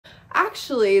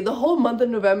Actually, the whole month of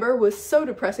November was so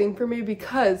depressing for me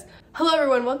because, hello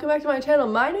everyone, welcome back to my channel.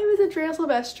 My name is Andrea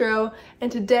Silvestro,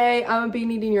 and today I'm gonna be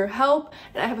needing your help,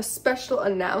 and I have a special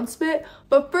announcement.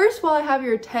 But first, while I have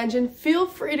your attention, feel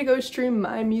free to go stream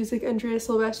my music, Andrea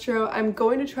Silvestro. I'm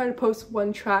going to try to post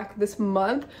one track this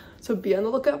month, so be on the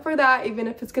lookout for that, even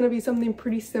if it's gonna be something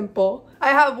pretty simple. I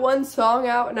have one song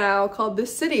out now called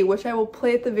 "This City," which I will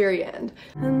play at the very end.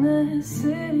 And this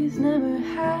city's never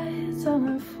had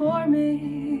summer for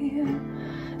me,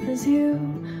 as you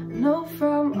know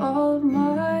from all of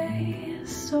my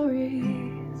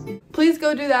stories. Please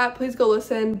go do that, please go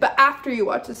listen, but after you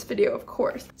watch this video, of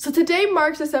course. So today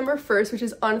marks December 1st, which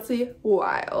is honestly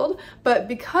wild, but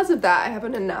because of that, I have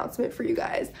an announcement for you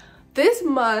guys. This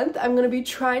month, I'm going to be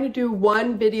trying to do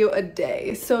one video a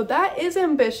day. So that is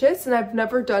ambitious and I've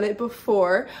never done it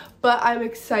before, but I'm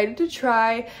excited to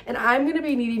try, and I'm going to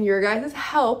be needing your guys'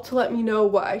 help to let me know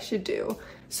what I should do.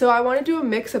 So I want to do a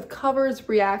mix of covers,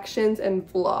 reactions, and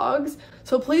vlogs.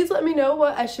 So please let me know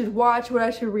what I should watch, what I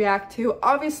should react to.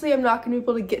 Obviously, I'm not going to be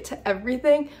able to get to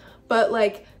everything, but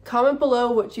like, comment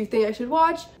below what you think I should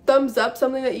watch. Thumbs up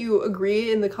something that you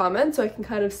agree in the comments so I can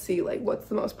kind of see like what's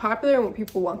the most popular and what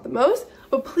people want the most.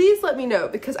 But please let me know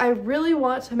because I really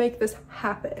want to make this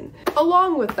happen.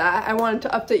 Along with that, I wanted to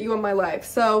update you on my life.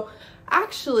 So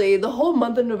actually, the whole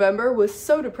month of November was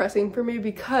so depressing for me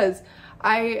because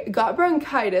I got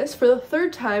bronchitis for the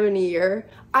third time in a year.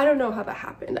 I don't know how that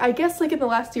happened. I guess like in the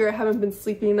last year I haven't been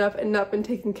sleeping enough and not been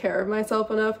taking care of myself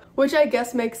enough, which I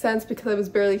guess makes sense because I was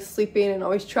barely sleeping and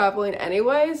always traveling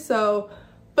anyway, so,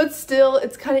 but still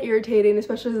it's kind of irritating,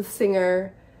 especially as a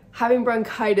singer. Having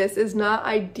bronchitis is not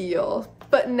ideal.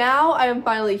 But now I am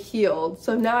finally healed,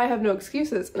 so now I have no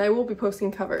excuses and I will be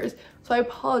posting covers. So I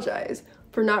apologize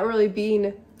for not really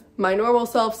being my normal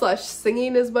self /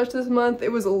 singing as much this month.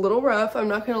 It was a little rough, I'm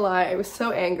not gonna lie. I was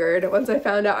so angered once I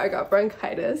found out I got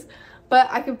bronchitis, but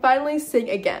I can finally sing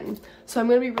again. So I'm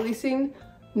gonna be releasing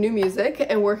new music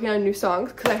and working on new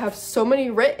songs because I have so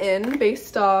many written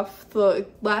based off the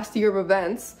last year of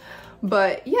events.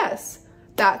 But yes,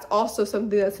 that's also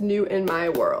something that's new in my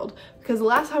world because the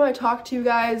last time I talked to you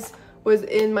guys was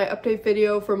in my update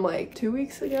video from like 2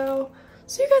 weeks ago.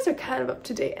 So you guys are kind of up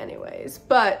to date anyways,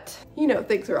 but you know,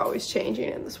 things are always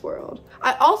changing in this world.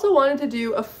 I also wanted to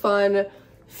do a fun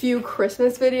few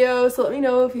Christmas videos, so let me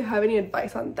know if you have any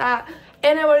advice on that.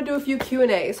 And I want to do a few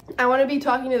Q&As. I want to be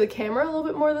talking to the camera a little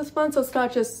bit more this month, so it's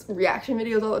not just reaction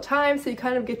videos all the time, so you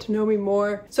kind of get to know me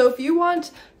more. So if you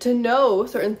want to know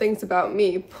certain things about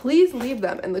me, please leave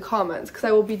them in the comments because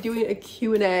I will be doing a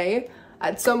Q&A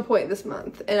at some point this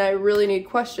month, and I really need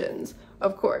questions.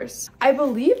 Of course. I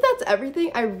believe that's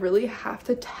everything I really have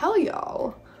to tell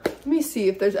y'all. Let me see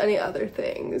if there's any other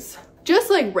things.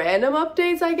 Just like random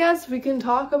updates, I guess, we can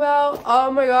talk about. Oh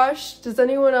my gosh, does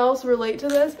anyone else relate to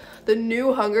this? The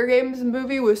new Hunger Games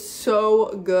movie was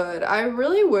so good. I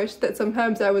really wish that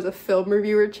sometimes I was a film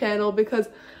reviewer channel because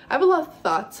I have a lot of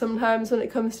thoughts sometimes when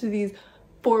it comes to these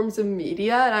forms of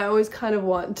media, and I always kind of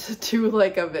want to do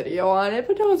like a video on it,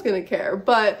 but no one's gonna care.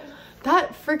 But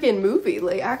that freaking movie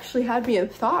like actually had me in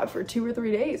thought for 2 or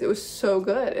 3 days. It was so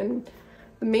good, and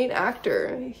the main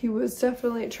actor, he was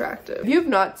definitely attractive. If you have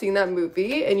not seen that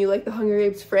movie and you like the Hunger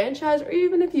Games franchise, or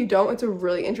even if you don't, it's a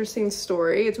really interesting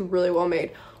story. It's really well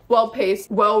made, well paced,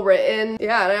 well written.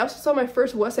 Yeah, and I also saw my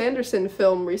first Wes Anderson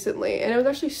film recently, and it was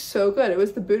actually so good. It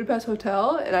was the Budapest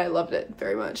Hotel, and I loved it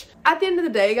very much. At the end of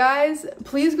the day, guys,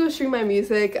 please go stream my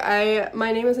music.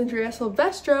 My name is Andrea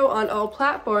Silvestro on all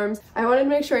platforms. I wanted to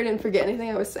make sure I didn't forget anything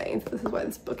I was saying, so this is why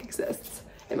this book exists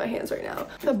in my hands right now.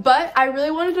 But I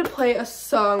really wanted to play a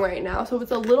song right now, so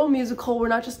it's a little musical. We're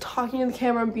not just talking to the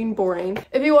camera and being boring.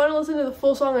 If you want to listen to the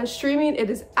full song on streaming, it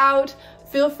is out.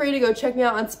 Feel free to go check me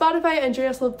out on Spotify,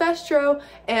 Andrea Silvestro,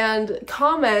 and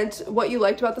comment what you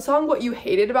liked about the song, what you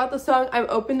hated about the song. I'm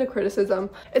open to criticism.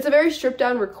 It's a very stripped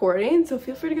down recording, so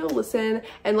feel free to go listen,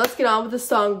 and let's get on with the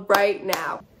song right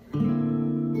now.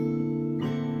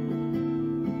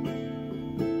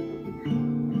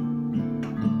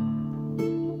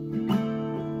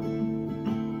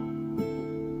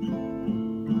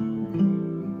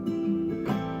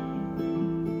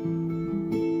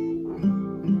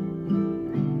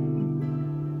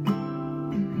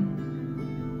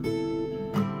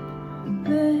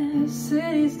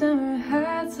 City's never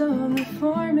had summer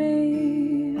for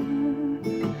me.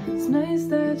 It's nice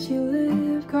that you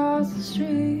live across the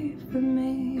street from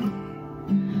me.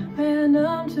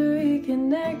 Random to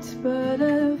reconnect, but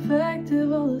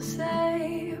effective all the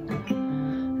same.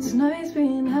 It's nice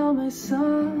being held by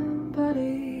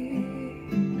somebody.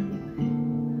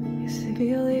 Used to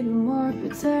feel even more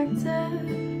protective.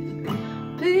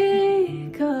 Being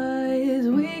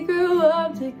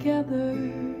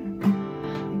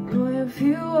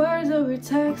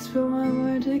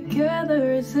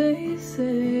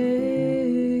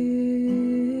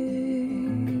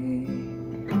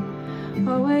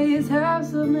Always have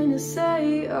something to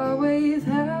say, always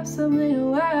have something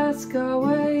to ask,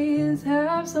 always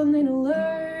have something to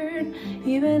learn,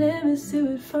 even if it's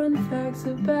stupid fun facts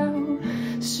about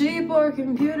sheep or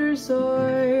computers,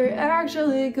 or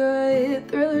actually good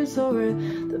thrillers, or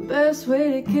the best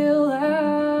way to kill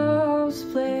house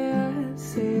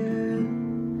plants. Yeah,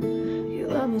 you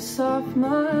love my soft,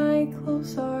 my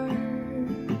close are,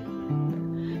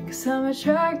 'cause I'm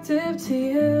attractive to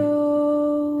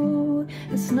you.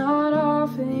 It's not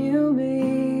often you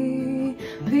meet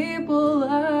people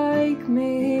like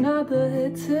me, not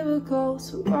the typical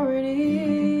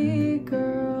sorority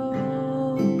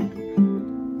girl.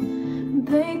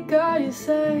 Thank God you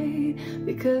say,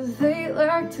 because they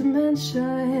like to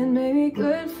mention maybe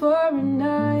good for a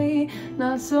night,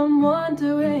 not someone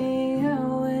to hang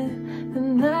out with,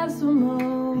 and that's the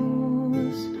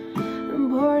most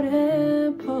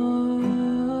important part.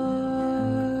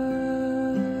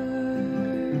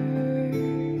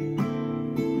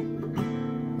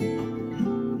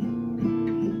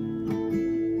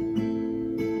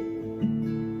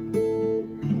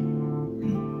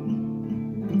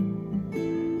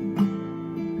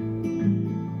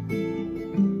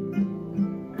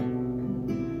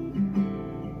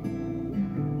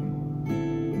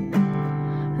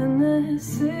 This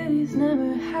city's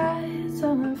never had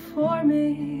summer for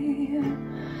me,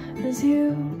 as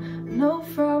you know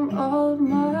from all of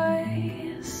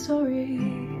my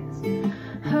stories.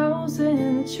 House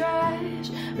in the trash,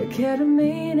 or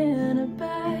ketamine in a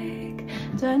bag,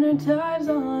 diner dives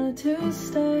on a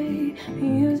Tuesday,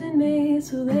 using me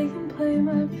so they can play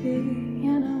my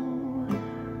piano.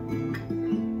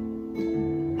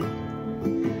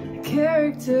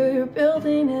 Character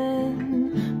building and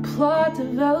plot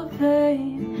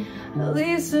developing, at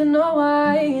least I know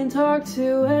I can talk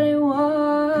to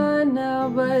anyone now.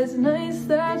 But it's nice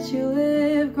that you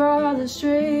live across the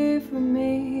street from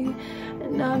me,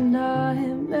 and I'm not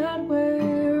mad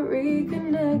we're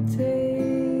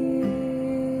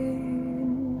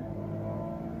reconnecting.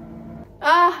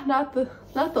 Ah, not the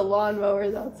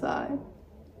lawnmowers outside.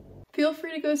 Feel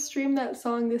free to go stream that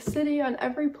song "This City" on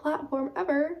every platform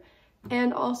ever.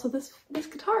 And also this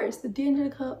guitar is the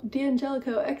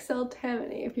D'Angelico XL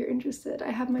Tammany if you're interested. I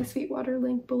have my Sweetwater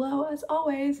link below as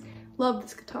always. Love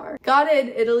this guitar. Got it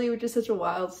in Italy, which is such a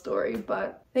wild story,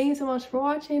 but thank you so much for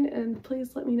watching, and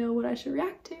please let me know what I should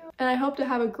react to. And I hope to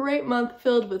have a great month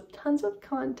filled with tons of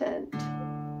content.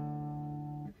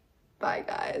 Bye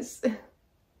guys.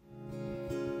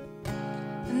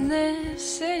 And this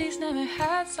city's never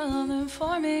had something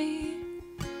for me,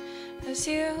 as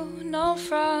you know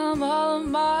from all of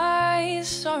my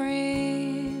stories.